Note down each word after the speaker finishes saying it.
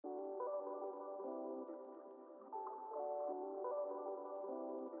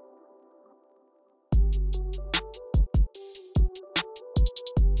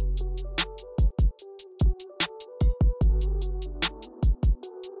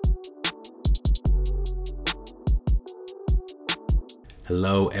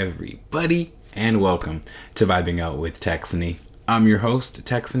Hello, everybody, and welcome to Vibing Out with Texany. I'm your host,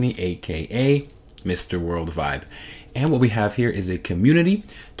 Texany, aka Mr. World Vibe. And what we have here is a community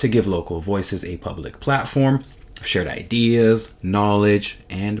to give local voices a public platform, shared ideas, knowledge,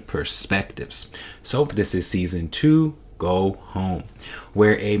 and perspectives. So this is season 2, Go Home,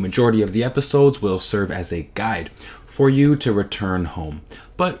 where a majority of the episodes will serve as a guide for you to return home.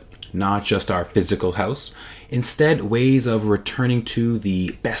 But not just our physical house, instead ways of returning to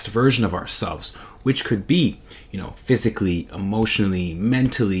the best version of ourselves, which could be, physically, emotionally,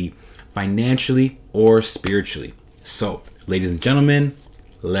 mentally, financially, or spiritually. So, ladies and gentlemen,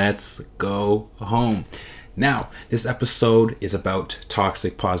 let's go home. Now, this episode is about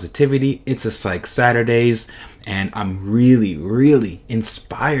toxic positivity. It's a Psych Saturdays, and I'm really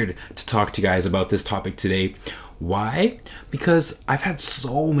inspired to talk to you guys about this topic today. Why? Because I've had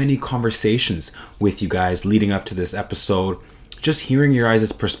so many conversations with you guys leading up to this episode, just hearing your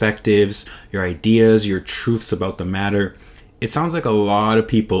guys' perspectives, your ideas, your truths about the matter. It sounds like a lot of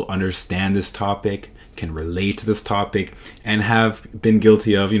people understand this topic, can relate to this topic, and have been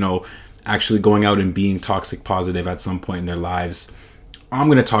guilty of, actually going out and being toxic positive at some point in their lives. I'm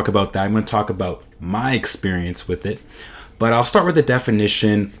going to talk about that. I'm going to talk about my experience with it. But I'll start with the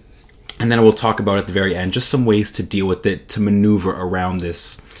definition, and then we'll talk about at the very end just some ways to deal with it, to maneuver around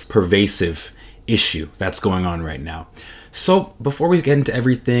this pervasive issue that's going on right now. So before we get into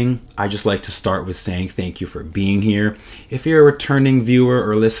everything, I just like to start with saying thank you for being here. If you're a returning viewer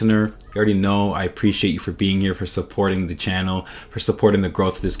or listener, you already know I appreciate you for being here, for supporting the channel, for supporting the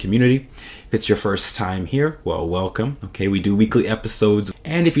growth of this community. If it's your first time here, well, welcome. Okay, we do weekly episodes.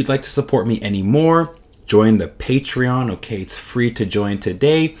 And if you'd like to support me anymore, join the Patreon. Okay, it's free to join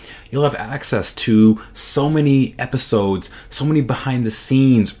today. You'll have access to so many episodes, so many behind the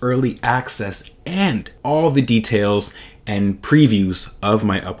scenes, early access, and all the details and previews of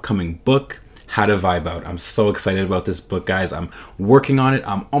my upcoming book, How to Vibe Out. I'm so excited about this book, guys. I'm working on it.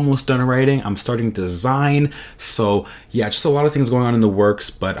 I'm almost done writing. I'm starting design. So yeah, just a lot of things going on in the works,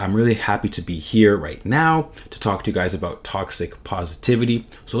 but I'm really happy to be here right now to talk to you guys about toxic positivity.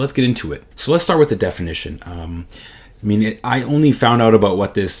 So let's get into it. So let's start with the definition. I only found out about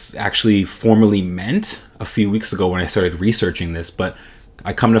what this actually formally meant a few weeks ago when I started researching this, but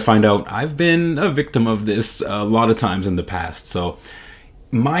I come to find out I've been a victim of this a lot of times in the past. So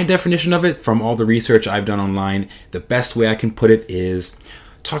my definition of it, from all the research I've done online, the best way I can put it is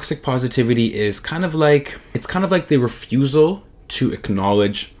toxic positivity is kind of like the refusal to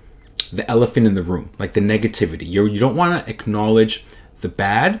acknowledge the elephant in the room, like the negativity. You don't want to acknowledge the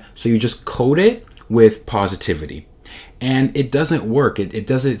bad, so you just coat it with positivity. And it doesn't work.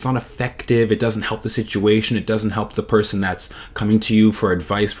 It's not effective. It doesn't help the situation. It doesn't help the person that's coming to you for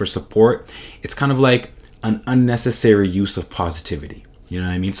advice, for support. It's kind of like an unnecessary use of positivity. You know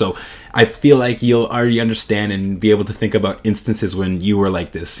what I mean? So I feel like you'll already understand and be able to think about instances when you were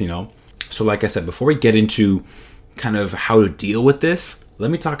like this, So like I said, before we get into kind of how to deal with this,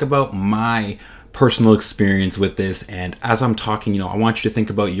 let me talk about my personal experience with this. And as I'm talking, I want you to think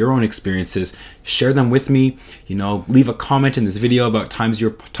about your own experiences, share them with me, leave a comment in this video about times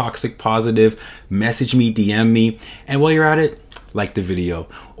you're toxic positive, message me, DM me. And while you're at it, like the video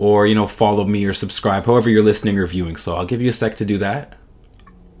or, follow me or subscribe, however you're listening or viewing. So I'll give you a sec to do that.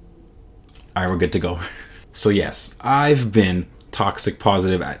 All right, we're good to go. So yes, I've been toxic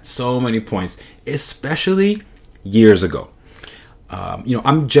positive at so many points, especially years ago.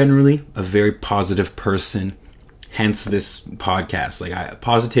 I'm generally a very positive person, hence this podcast.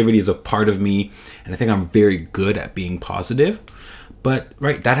 Positivity is a part of me, and I think I'm very good at being positive. But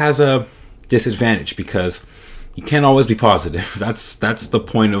right, that has a disadvantage because you can't always be positive. That's the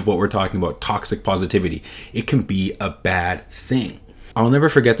point of what we're talking about, toxic positivity. It can be a bad thing. I'll never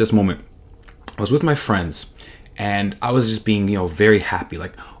forget this moment. I was with my friends, and I was just being, very happy,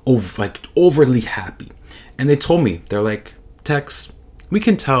 overly happy. And they told me, they're like, Tex, we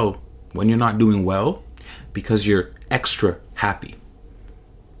can tell when you're not doing well because you're extra happy.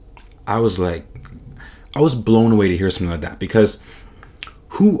 I was blown away to hear something like that, because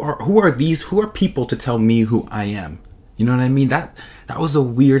who are people to tell me who I am? You know what I mean? That was a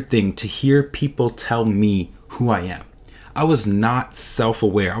weird thing to hear people tell me who I am. I was not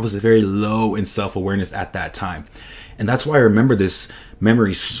self-aware. I was very low in self-awareness at that time. And that's why I remember this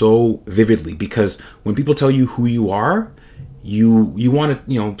memory so vividly, because when people tell you who you are, you want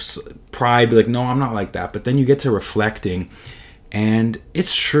to, pride, be like, no, I'm not like that. But then you get to reflecting, and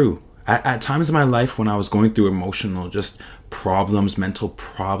it's true. At times in my life when I was going through emotional just problems, mental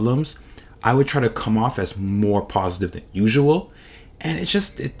problems, I would try to come off as more positive than usual. And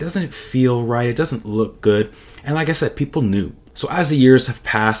it doesn't feel right. It doesn't look good. And like I said, people knew. So as the years have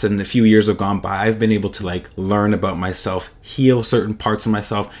passed and a few years have gone by, I've been able to like learn about myself, heal certain parts of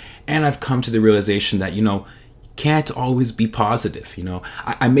myself, and I've come to the realization that, can't always be positive.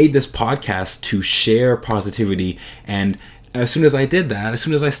 I made this podcast to share positivity, and as soon as I did that, as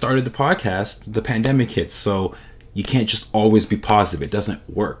soon as I started the podcast, the pandemic hits. So you can't just always be positive. It doesn't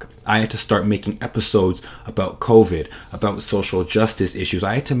work. I had to start making episodes about COVID, about social justice issues.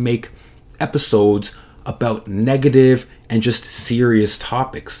 I had to make episodes about negative and just serious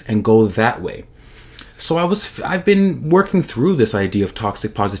topics and go that way. So I've been working through this idea of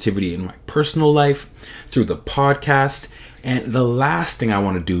toxic positivity in my personal life, through the podcast, and the last thing I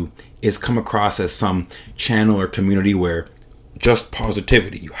want to do is come across as some channel or community where just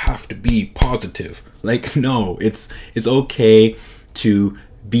positivity, you have to be positive. Like, no, it's okay to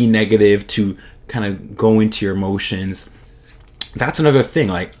be negative, to kind of go into your emotions. That's another thing.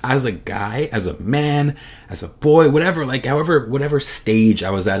 Like, as a guy, as a man, as a boy, whatever, like whatever stage I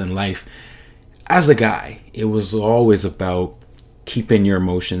was at in life, as a guy, it was always about keeping your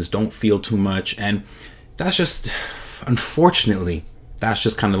emotions, don't feel too much. And that's just, unfortunately, that's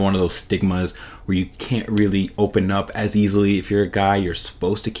just kind of one of those stigmas where you can't really open up as easily. If you're a guy, you're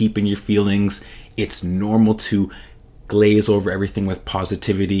supposed to keep in your feelings. It's normal to glaze over everything with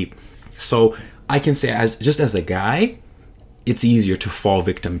positivity. So I can say, as a guy, it's easier to fall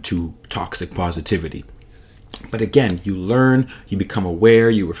victim to toxic positivity. But again, you learn, you become aware,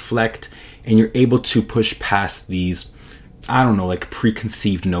 you reflect, and you're able to push past these, like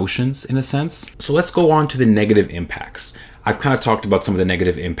preconceived notions in a sense. So let's go on to the negative impacts. I've kind of talked about some of the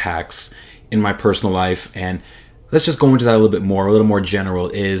negative impacts in my personal life, and let's just go into that a little more general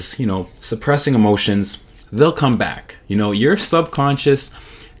is, suppressing emotions, they'll come back. Your subconscious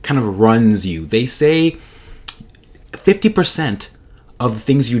kind of runs you. They say 50% of the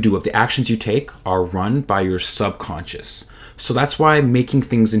things you do, of the actions you take, are run by your subconscious. So that's why making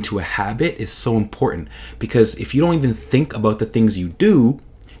things into a habit is so important, because if you don't even think about the things you do,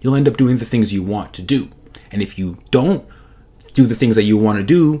 you'll end up doing the things you want to do. And if you don't do the things that you want to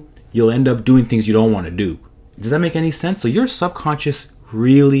do, you'll end up doing things you don't want to do. Does that make any sense? So your subconscious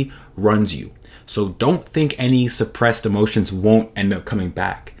really runs you. So don't think any suppressed emotions won't end up coming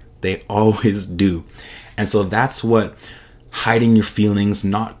back. They always do. And so that's what hiding your feelings,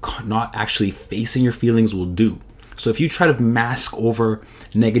 not actually facing your feelings will do. So if you try to mask over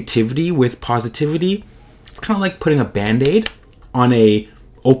negativity with positivity, it's kind of like putting a Band-Aid on a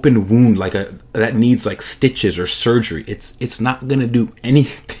open wound, that needs like stitches or surgery. It's not gonna do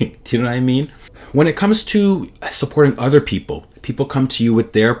anything. Do you know what I mean? When it comes to supporting other people come to you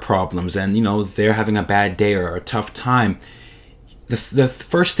with their problems, and they're having a bad day or a tough time. The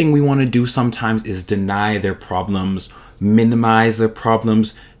first thing we want to do sometimes is deny their problems, minimize their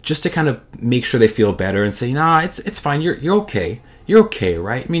problems, just to kind of make sure they feel better and say, nah, it's fine. You're okay. You're okay,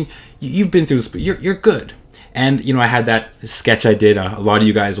 right? I mean, you've been through this, but you're good. And, I had that sketch I did. A lot of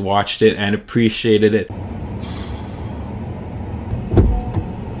you guys watched it and appreciated it.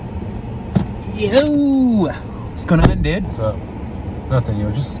 Yo! What's going on, dude? What's up?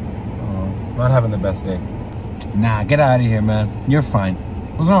 Nothing, just not having the best day. Nah, get out of here, man. You're fine.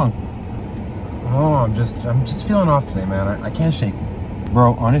 What's wrong? Oh, I'm just feeling off today, man. I can't shake it.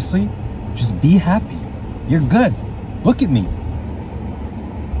 Bro, honestly, just be happy. You're good. Look at me.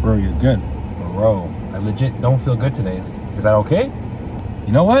 Bro, you're good. Bro, I legit don't feel good today. Is that okay?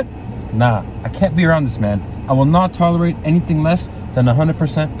 You know what? Nah, I can't be around this, man. I will not tolerate anything less than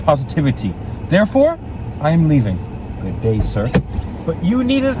 100% positivity. Therefore, I am leaving. Good day, sir. But you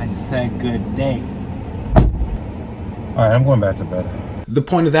need it. I said good day. Alright, I'm going back to bed. The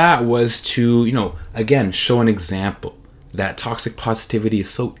point of that was to, again, show an example that toxic positivity is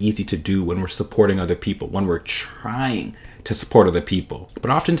so easy to do when we're supporting other people, when we're trying to support other people.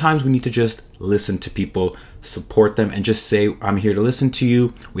 But oftentimes we need to just listen to people, support them, and just say, I'm here to listen to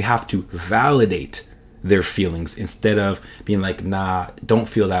you. We have to validate their feelings instead of being like, nah, don't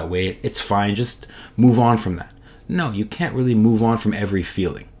feel that way. It's fine. Just move on from that. No, you can't really move on from every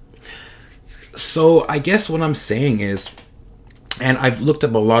feeling. So I guess what I'm saying is, and I've looked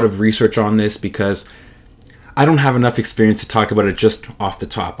up a lot of research on this because I don't have enough experience to talk about it just off the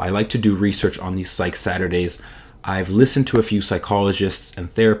top. I like to do research on these Psych Saturdays. I've listened to a few psychologists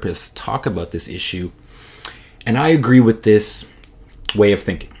and therapists talk about this issue, and I agree with this way of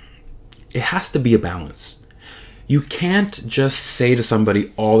thinking. It has to be a balance. You can't just say to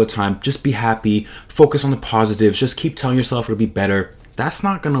somebody all the time, just be happy, focus on the positives, just keep telling yourself it'll be better. That's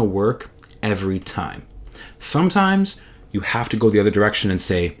not going to work every time. Sometimes you have to go the other direction and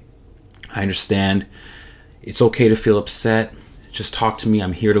say, I understand. It's okay to feel upset. Just talk to me.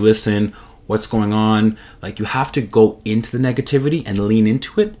 I'm here to listen. what's going on. Like, you have to go into the negativity and lean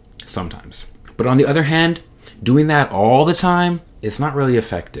into it sometimes. But on the other hand, doing that all the time is not really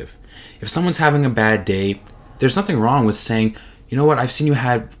effective. If someone's having a bad day, there's nothing wrong with saying, you know what, I've seen you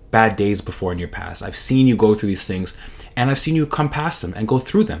had bad days before in your past. I've seen you go through these things, and I've seen you come past them and go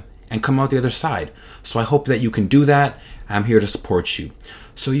through them and come out the other side. So I hope that you can do that. I'm here to support you.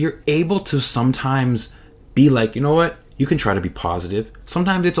 So you're able to sometimes be like, you know what, you can try to be positive.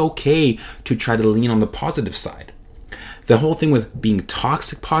 Sometimes it's okay to try to lean on the positive side. The whole thing with being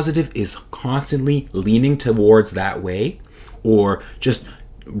toxic positive is constantly leaning towards that way, or just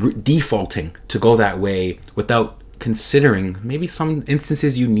defaulting to go that way without considering maybe some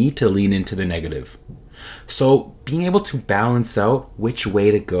instances you need to lean into the negative. So being able to balance out which way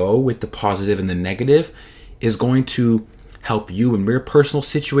to go with the positive and the negative is going to help you in your personal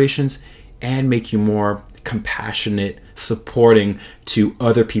situations and make you more compassionate, supporting to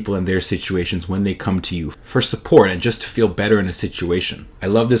other people in their situations when they come to you for support and just to feel better in a situation. I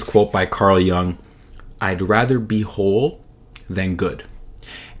love this quote by Carl Jung: "I'd rather be whole than good."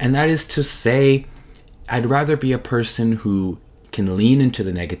 And that is to say, I'd rather be a person who can lean into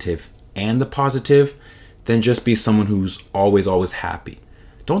the negative and the positive than just be someone who's always happy.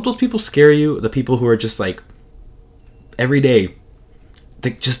 Don't those people scare you? The people who are just like every day,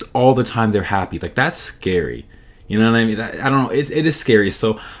 like just all the time they're happy. Like, that's scary. You know what I mean? I don't know. It is scary.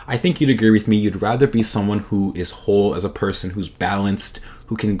 So I think you'd agree with me. You'd rather be someone who is whole as a person, who's balanced,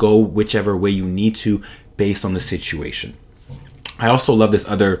 who can go whichever way you need to based on the situation. I also love this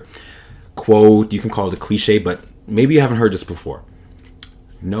other quote. You can call it a cliche, but maybe you haven't heard this before.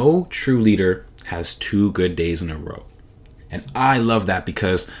 No true leader has 2 good days in a row. And I love that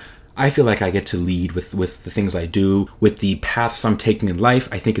because I feel like I get to lead with the things I do, with the paths I'm taking in life.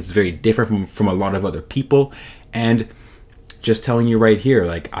 I think it's very different from a lot of other people. And just telling you right here,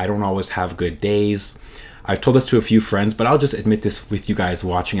 like, I don't always have good days. I've told this to a few friends, but I'll just admit this with you guys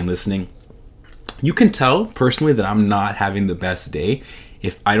watching and listening. You can tell personally that I'm not having the best day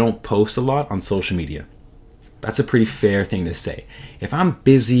if I don't post a lot on social media. That's a pretty fair thing to say. If I'm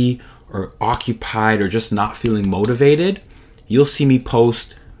busy or occupied or just not feeling motivated, you'll see me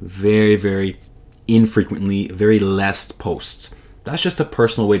post very, very infrequently, very less posts. That's just a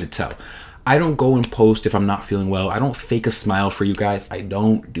personal way to tell. I don't go and post if I'm not feeling well. I don't fake a smile for you guys. I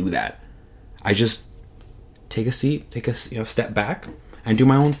don't do that. I just take a seat, take a step back and do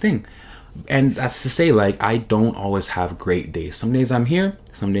my own thing. And that's to say, like, I don't always have great days. Some days I'm here,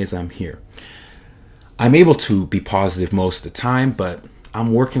 some days I'm here. I'm able to be positive most of the time, but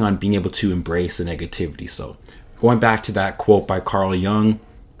I'm working on being able to embrace the negativity. So going back to that quote by Carl Jung,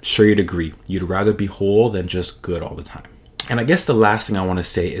 sure you'd agree. You'd rather be whole than just good all the time. And I guess the last thing I want to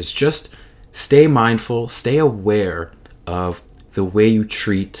say is just stay mindful, stay aware of the way you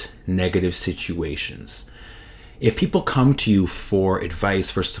treat negative situations. If people come to you for advice,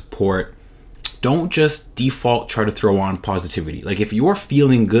 for support, don't just default try to throw on positivity. Like, if you're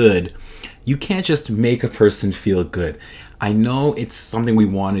feeling good, you can't just make a person feel good. I know it's something we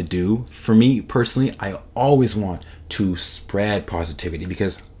want to do. For me personally, I always want to spread positivity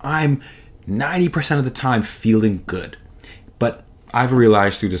because I'm 90% of the time feeling good. But I've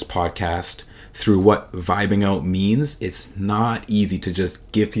realized through this podcast, through what vibing out means, it's not easy to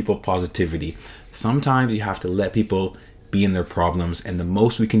just give people positivity. Sometimes you have to let people be in their problems, and the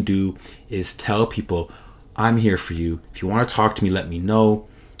most we can do is tell people, I'm here for you. If you want to talk to me, let me know.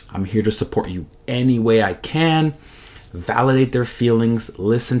 I'm here to support you any way I can. Validate their feelings,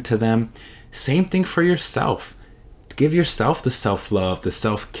 listen to them. Same thing for yourself. Give yourself the self-love, the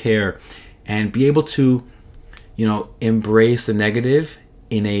self-care, and be able to, embrace the negative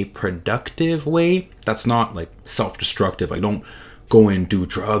in a productive way. That's not like self-destructive. Like, don't go and do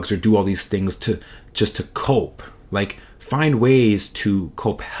drugs or do all these things to cope. Like, find ways to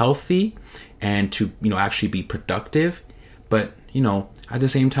cope healthy and to, actually be productive. But, at the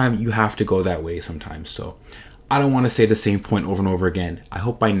same time, you have to go that way sometimes. So I don't want to say the same point over and over again. I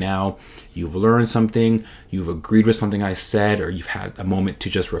hope by now you've learned something, you've agreed with something I said, or you've had a moment to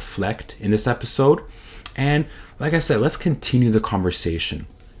just reflect in this episode. And like I said, let's continue the conversation.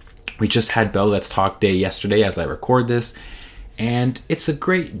 We just had Bell Let's Talk Day yesterday as I record this, and it's a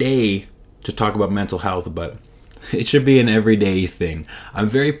great day to talk about mental health, but it should be an everyday thing. I'm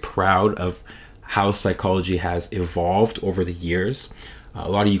very proud of how psychology has evolved over the years. A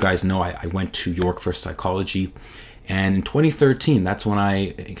lot of you guys know I went to York for psychology, and in 2013, that's when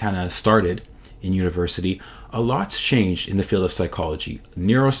I kind of started in university. A lot's changed in the field of psychology.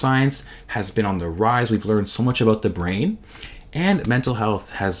 Neuroscience has been on the rise. We've learned so much about the brain, and mental health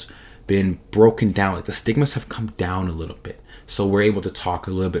has been broken down. Like the stigmas have come down a little bit. So we're able to talk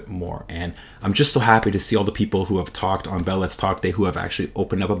a little bit more. And I'm just so happy to see all the people who have talked on Bell Let's Talk Day, who have actually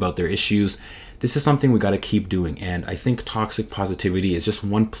opened up about their issues. This is something we got to keep doing. And I think toxic positivity is just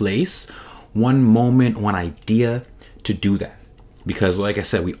one place, one moment, one idea to do that. Because like I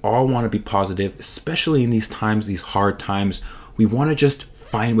said, we all want to be positive, especially in these times, these hard times. We want to just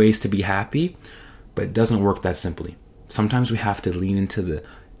find ways to be happy, but it doesn't work that simply. Sometimes we have to lean into the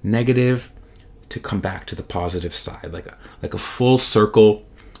negative to come back to the positive side, like a full circle,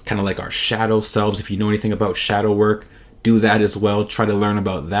 kind of like our shadow selves. If you know anything about shadow work, do that as well. Try to learn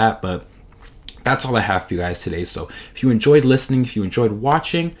about that. But that's all I have for you guys today. So if you enjoyed listening, if you enjoyed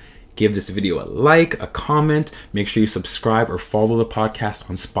watching, give this video a like, a comment. Make sure you subscribe or follow the podcast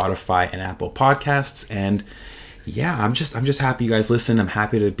on Spotify and Apple Podcasts. And yeah, I'm just happy you guys listen. I'm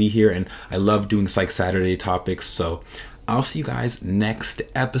happy to be here, and I love doing Psych Saturday topics. So I'll see you guys next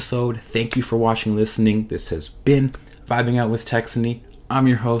episode. Thank you for watching, listening. This has been Vibing Out with Texany. I'm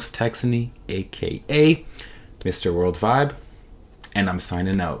your host, Texany, aka Mr. World Vibe, and I'm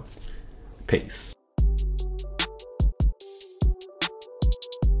signing out. Peace.